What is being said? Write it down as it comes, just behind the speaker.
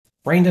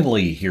Brandon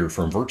Lee here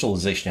from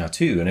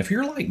VirtualizationHowto, and if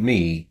you're like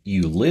me,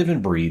 you live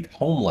and breathe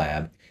home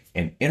lab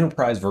and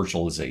enterprise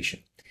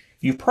virtualization.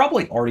 You've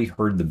probably already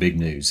heard the big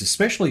news,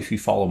 especially if you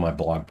follow my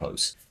blog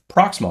posts.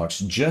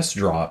 Proxmox just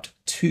dropped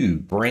two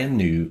brand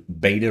new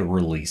beta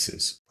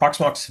releases,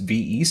 Proxmox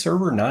VE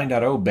Server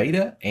 9.0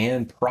 beta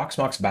and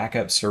Proxmox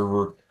Backup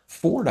Server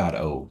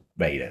 4.0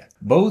 beta.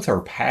 Both are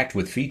packed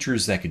with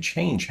features that could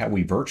change how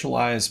we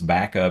virtualize,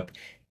 backup,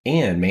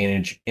 and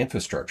manage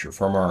infrastructure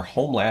from our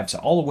home labs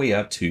all the way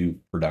up to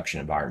production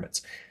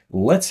environments.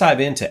 Let's dive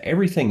into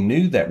everything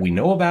new that we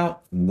know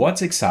about,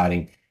 what's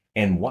exciting,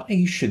 and why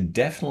you should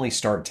definitely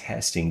start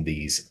testing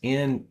these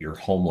in your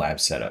home lab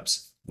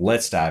setups.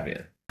 Let's dive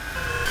in.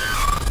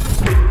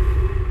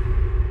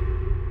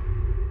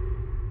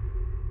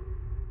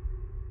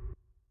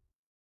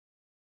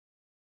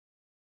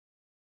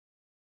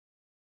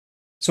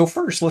 So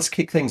first, let's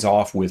kick things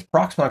off with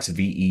Proxmox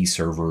VE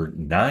Server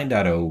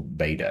 9.0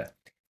 beta.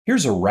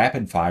 Here's a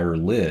rapid-fire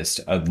list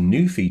of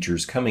new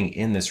features coming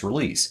in this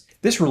release.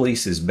 This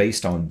release is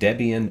based on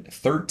Debian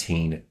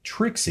 13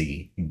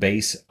 Trixie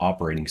base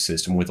operating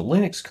system with a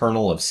Linux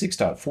kernel of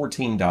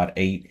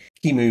 6.14.8,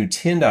 QEMU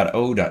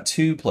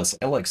 10.0.2 plus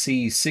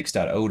LXC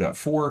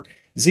 6.0.4,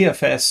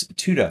 ZFS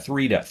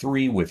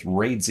 2.3.3 with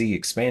RAIDZ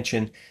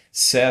expansion,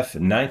 Ceph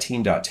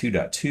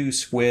 19.2.2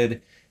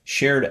 SQUID,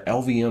 shared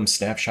LVM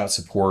snapshot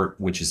support,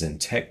 which is in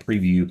tech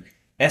preview,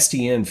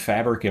 SDN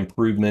fabric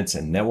improvements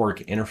and network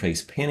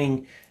interface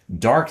pinning.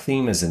 Dark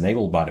theme is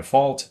enabled by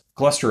default.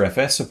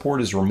 GlusterFS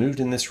support is removed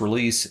in this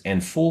release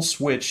and full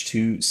switch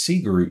to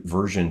cgroup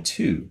version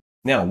 2.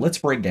 Now let's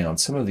break down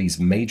some of these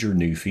major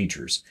new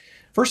features.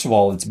 First of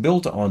all, it's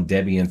built on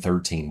Debian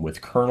 13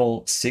 with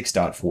kernel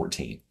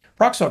 6.14.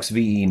 Proxmox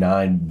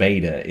VE9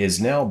 beta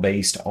is now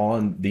based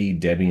on the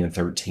Debian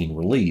 13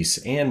 release,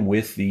 and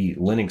with the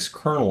Linux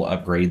kernel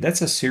upgrade,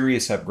 that's a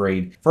serious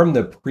upgrade from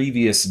the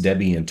previous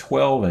Debian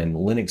 12 and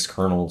Linux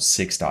kernel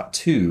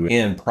 6.2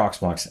 in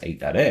Proxmox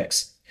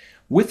 8.x.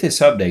 With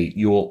this update,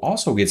 you'll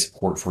also get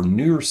support for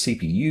newer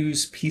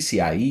CPUs,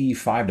 PCIe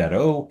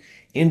 5.0,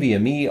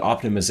 NVMe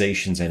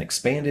optimizations, and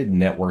expanded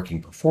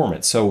networking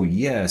performance. So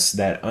yes,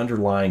 that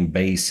underlying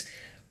base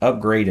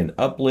upgrade and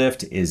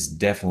uplift is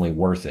definitely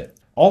worth it.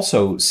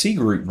 Also,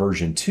 cgroup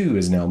version 2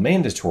 is now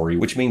mandatory,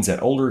 which means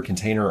that older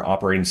container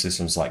operating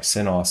systems like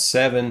CentOS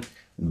 7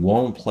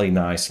 won't play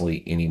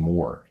nicely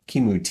anymore.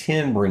 QEMU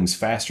 10 brings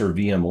faster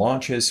VM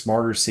launches,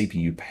 smarter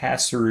CPU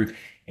pass-through,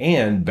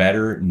 and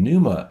better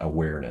NUMA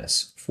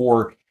awareness.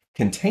 For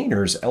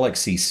containers,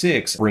 LXC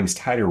 6 brings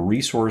tighter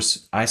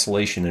resource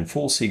isolation and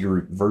full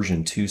cgroup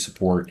version 2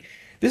 support.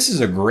 This is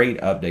a great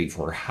update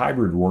for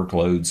hybrid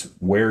workloads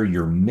where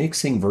you're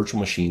mixing virtual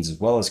machines as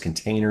well as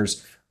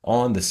containers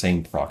on the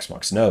same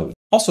Proxmox node.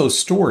 Also,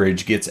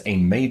 storage gets a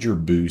major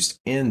boost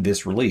in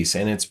this release,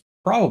 and it's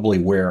probably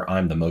where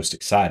I'm the most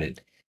excited.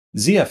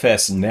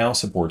 ZFS now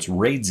supports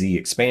RAIDZ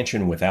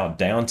expansion without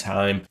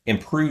downtime,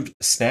 improved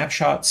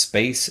snapshot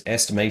space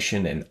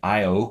estimation and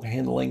I/O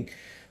handling.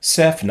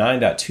 Ceph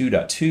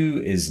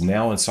 9.2.2 is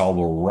now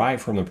installable right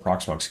from the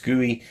Proxmox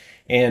GUI,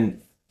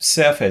 and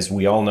Ceph, as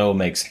we all know,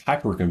 makes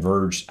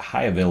hyper-converged,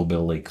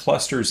 high-availability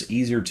clusters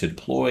easier to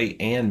deploy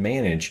and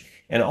manage.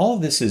 And all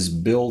of this is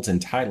built and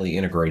tightly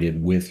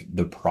integrated with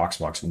the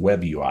Proxmox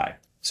web UI.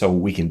 So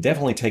we can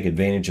definitely take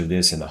advantage of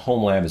this in the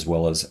home lab as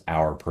well as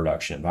our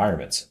production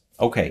environments.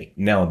 Okay,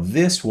 now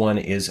this one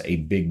is a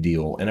big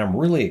deal, and I'm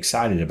really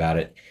excited about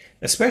it,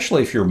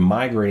 especially if you're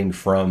migrating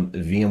from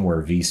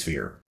VMware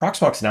vSphere.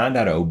 Proxmox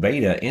 9.0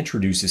 beta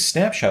introduces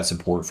snapshot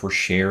support for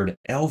shared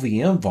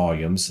LVM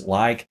volumes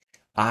like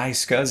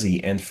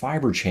iSCSI and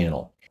Fibre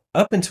Channel.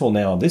 Up until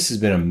now, this has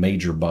been a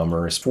major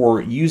bummer for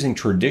using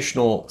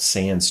traditional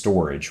SAN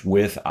storage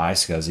with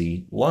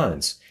iSCSI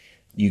LUNs.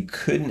 You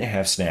couldn't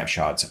have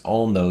snapshots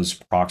on those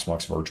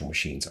Proxmox virtual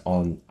machines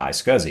on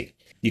iSCSI.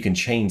 You can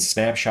change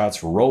snapshots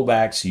for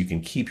rollbacks, so you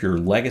can keep your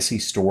legacy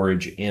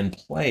storage in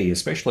play,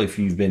 especially if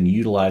you've been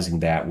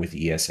utilizing that with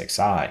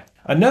ESXi.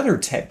 Another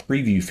tech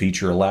preview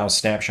feature allows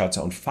snapshots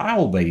on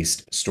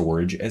file-based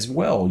storage as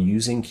well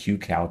using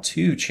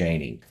QCOW2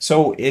 chaining.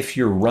 So if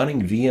you're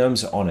running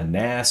VMs on a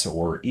NAS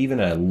or even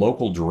a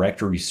local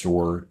directory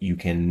store, you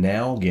can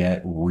now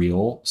get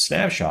real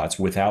snapshots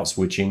without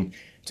switching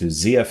to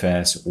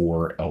ZFS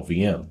or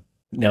LVM.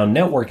 Now,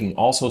 networking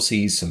also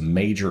sees some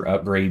major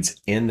upgrades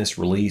in this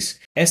release.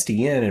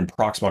 SDN in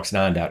Proxmox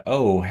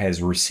 9.0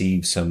 has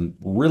received some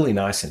really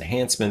nice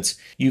enhancements.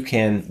 You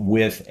can,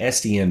 with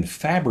SDN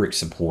fabric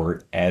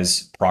support,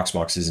 as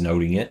Proxmox is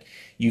noting it,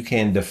 you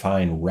can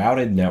define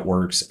routed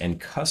networks and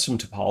custom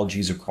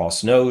topologies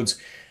across nodes,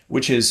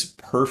 which is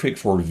perfect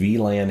for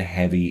VLAN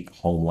heavy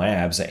home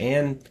labs.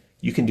 And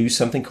you can do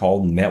something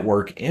called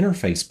network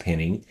interface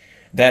pinning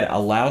that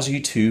allows you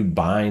to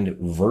bind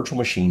virtual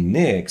machine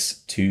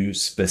NICs to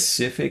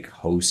specific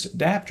host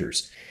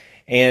adapters.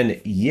 And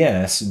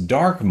yes,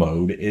 dark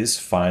mode is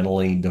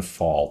finally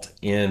default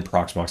in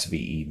Proxmox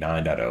VE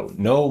 9.0.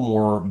 No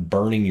more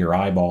burning your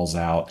eyeballs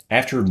out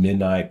after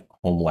midnight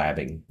home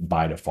labbing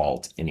by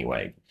default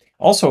anyway.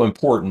 Also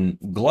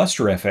important,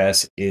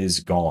 GlusterFS is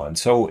gone.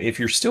 So if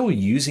you're still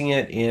using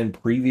it in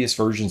previous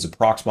versions of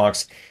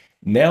Proxmox,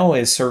 now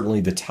is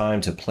certainly the time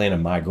to plan a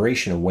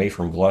migration away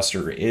from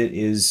Gluster. It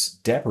is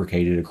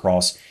deprecated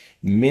across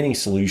many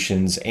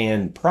solutions,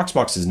 and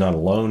Proxmox is not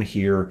alone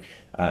here.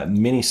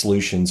 Many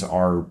solutions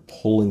are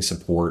pulling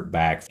support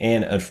back,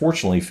 and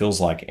unfortunately feels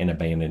like an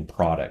abandoned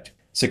product.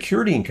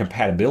 Security and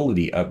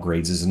compatibility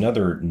upgrades is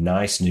another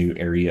nice new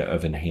area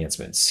of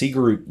enhancement.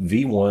 Cgroup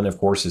v1, of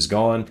course, is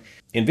gone.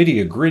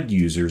 NVIDIA Grid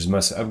users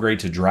must upgrade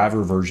to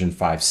driver version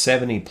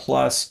 570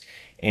 plus,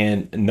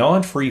 and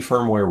non-free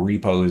firmware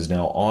repo is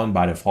now on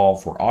by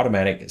default for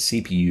automatic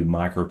CPU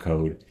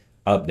microcode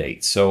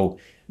updates. So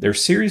they're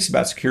serious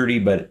about security,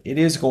 but it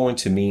is going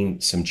to mean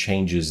some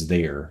changes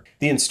there.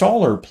 The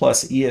installer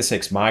plus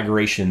ESX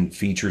migration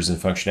features and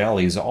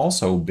functionality has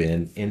also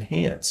been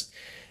enhanced.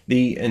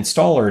 The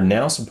installer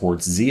now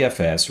supports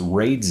ZFS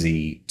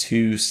RAIDZ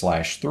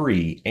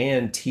 2/3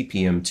 and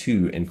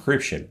TPM2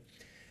 encryption.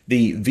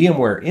 The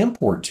VMware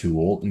import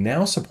tool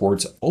now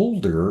supports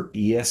older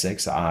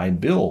ESXi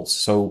builds.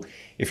 So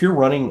if you're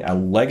running a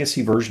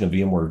legacy version of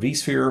VMware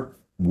vSphere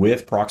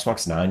with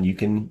Proxmox 9, you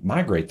can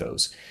migrate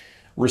those.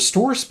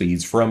 Restore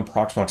speeds from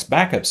Proxmox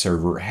Backup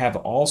Server have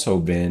also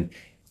been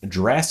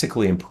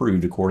drastically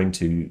improved according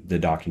to the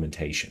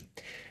documentation.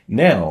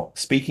 Now,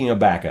 speaking of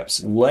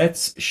backups,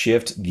 let's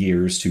shift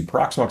gears to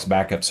Proxmox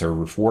Backup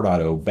Server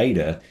 4.0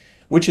 beta,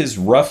 which is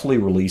roughly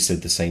released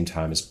at the same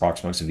time as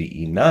Proxmox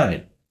VE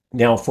 9.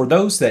 Now, for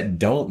those that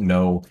don't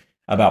know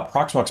about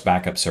Proxmox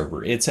Backup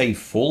Server, it's a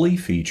fully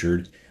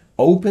featured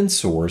open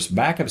source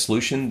backup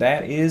solution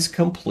that is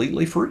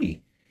completely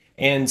free.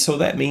 And so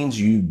that means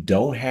you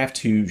don't have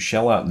to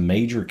shell out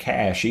major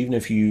cash, even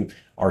if you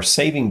are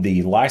saving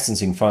the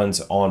licensing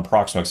funds on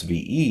Proxmox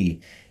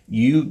VE.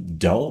 You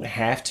don't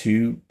have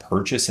to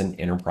purchase an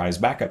enterprise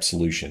backup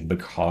solution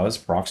because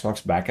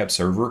Proxmox Backup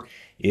Server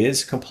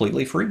is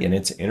completely free and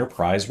it's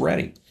enterprise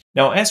ready.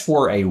 Now, as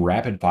for a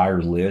rapid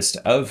fire list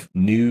of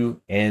new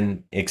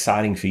and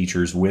exciting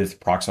features with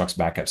Proxmox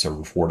Backup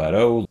Server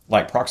 4.0,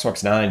 like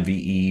Proxmox 9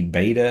 VE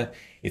Beta,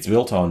 it's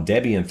built on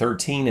Debian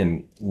 13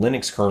 and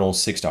Linux kernel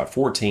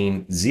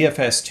 6.14,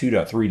 ZFS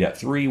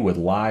 2.3.3 with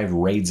live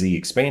RAIDZ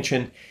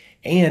expansion,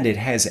 and it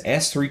has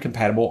S3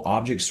 compatible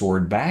object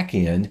stored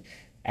backend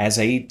as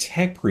a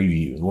tech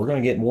preview. We're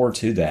going to get more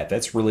to that.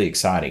 That's really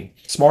exciting.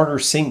 Smarter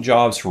sync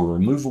jobs for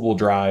removable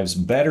drives,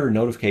 better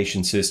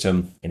notification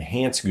system,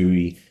 enhanced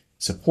GUI,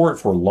 support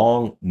for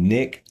long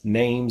NIC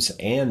names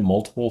and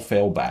multiple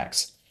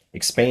failbacks.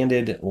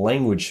 Expanded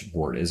language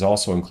support is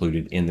also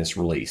included in this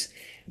release.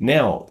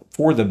 Now,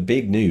 for the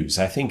big news,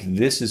 I think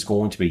this is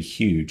going to be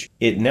huge.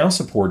 It now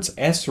supports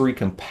S3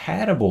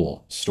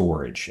 compatible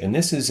storage, and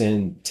this is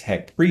in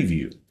tech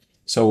preview.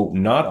 So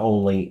not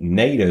only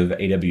native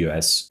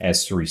AWS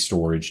S3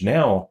 storage,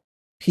 now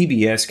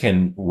PBS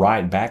can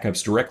write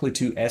backups directly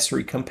to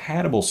S3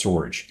 compatible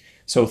storage.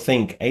 So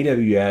think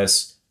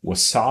AWS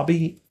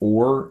Wasabi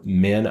or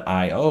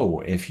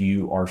MinIO if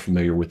you are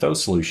familiar with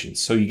those solutions.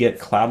 So you get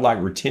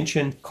cloud-like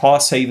retention,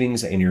 cost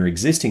savings, and your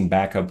existing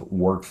backup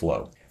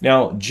workflow.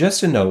 Now,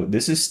 just a note,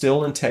 this is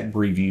still in tech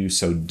preview,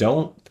 so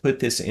don't put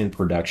this in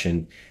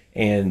production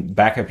and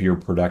back up your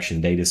production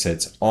data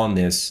sets on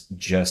this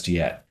just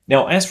yet.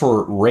 Now, as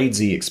for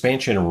RAIDZ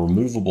expansion and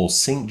removable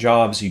sync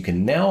jobs, you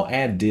can now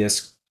add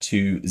disks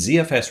to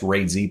ZFS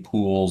RAIDZ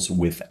pools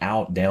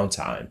without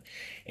downtime.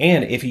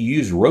 And if you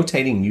use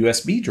rotating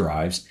USB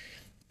drives,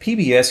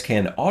 PBS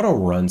can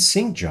auto-run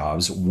sync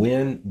jobs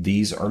when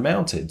these are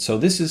mounted. So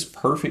this is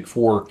perfect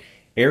for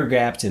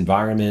air-gapped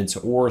environments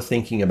or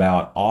thinking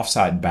about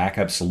offsite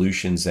backup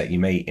solutions that you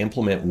may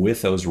implement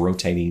with those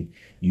rotating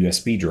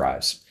USB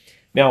drives.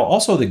 Now,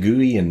 also the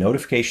GUI and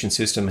notification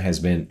system has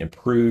been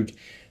improved.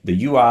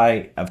 The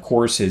UI, of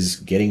course, is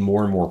getting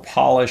more and more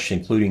polished,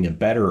 including a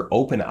better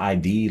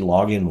OpenID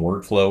login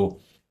workflow,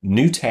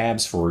 new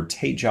tabs for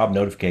tape job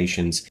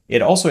notifications.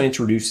 It also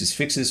introduces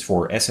fixes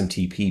for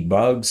SMTP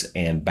bugs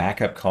and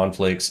backup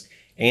conflicts,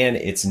 and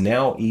it's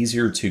now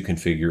easier to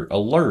configure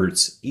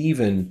alerts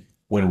even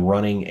when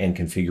running and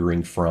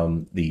configuring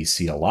from the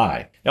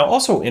CLI. Now,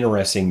 also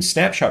interesting,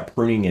 snapshot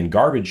pruning and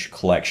garbage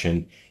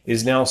collection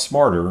is now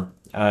smarter.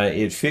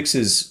 It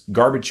fixes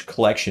garbage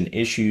collection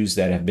issues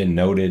that have been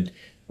noted,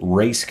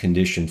 race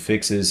condition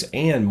fixes,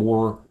 and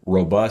more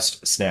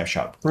robust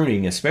snapshot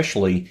pruning,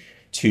 especially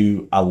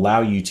to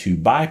allow you to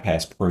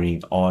bypass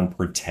pruning on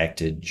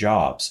protected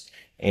jobs.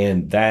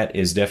 And that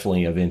is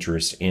definitely of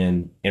interest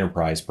in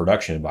enterprise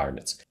production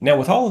environments. Now,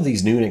 with all of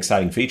these new and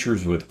exciting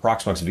features with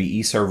Proxmox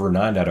VE Server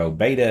 9.0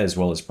 beta, as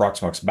well as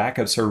Proxmox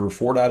Backup Server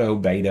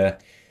 4.0 beta,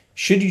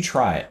 should you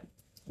try it?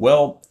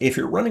 Well, if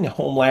you're running a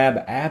home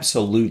lab,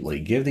 absolutely.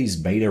 Give these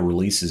beta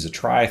releases a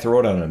try. Throw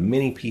it on a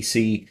mini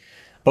PC.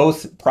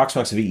 Both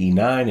Proxmox VE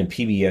 9 and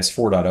PBS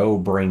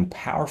 4.0 bring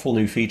powerful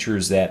new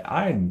features that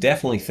I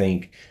definitely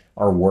think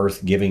are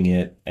worth giving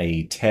it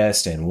a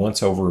test and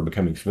once over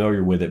becoming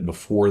familiar with it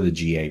before the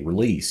GA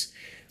release.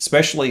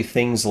 Especially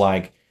things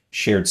like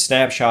shared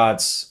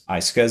snapshots,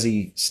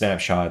 iSCSI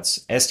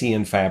snapshots,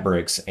 SDN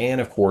fabrics, and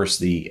of course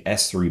the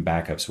S3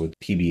 backups with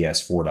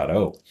PBS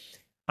 4.0.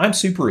 I'm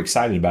super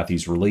excited about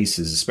these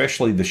releases,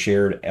 especially the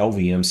shared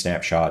LVM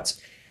snapshots,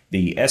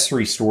 the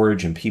S3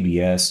 storage and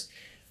PBS.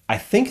 I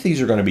think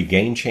these are going to be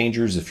game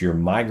changers if you're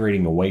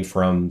migrating away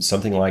from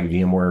something like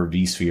VMware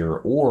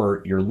vSphere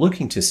or you're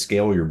looking to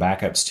scale your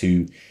backups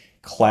to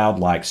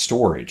cloud-like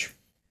storage.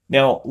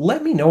 Now,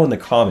 let me know in the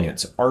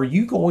comments, are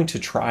you going to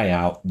try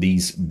out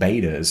these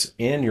betas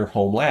in your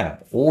home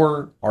lab,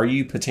 or are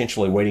you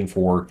potentially waiting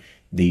for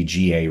the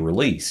GA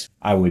release?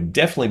 I would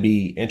definitely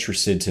be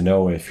interested to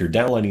know if you're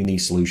downloading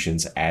these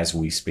solutions as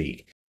we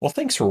speak. Well,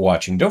 thanks for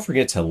watching. Don't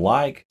forget to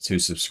like, to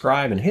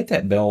subscribe, and hit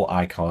that bell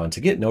icon to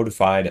get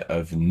notified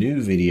of new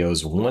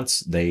videos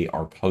once they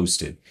are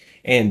posted.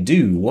 And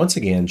do, once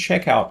again,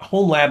 check out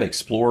Home Lab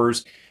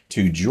Explorers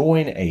to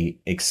join an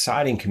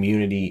exciting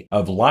community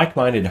of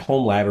like-minded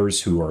home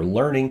labbers who are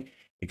learning,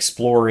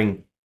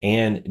 exploring,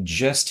 and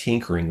just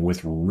tinkering with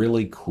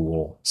really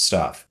cool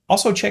stuff.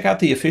 Also, check out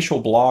the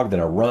official blog that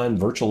I run,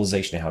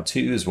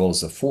 VirtualizationHowto, as well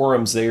as the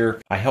forums there.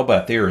 I help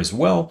out there as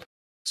well.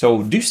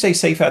 So do stay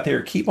safe out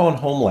there, keep on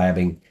home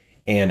labbing,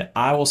 and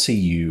I will see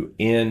you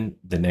in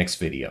the next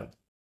video.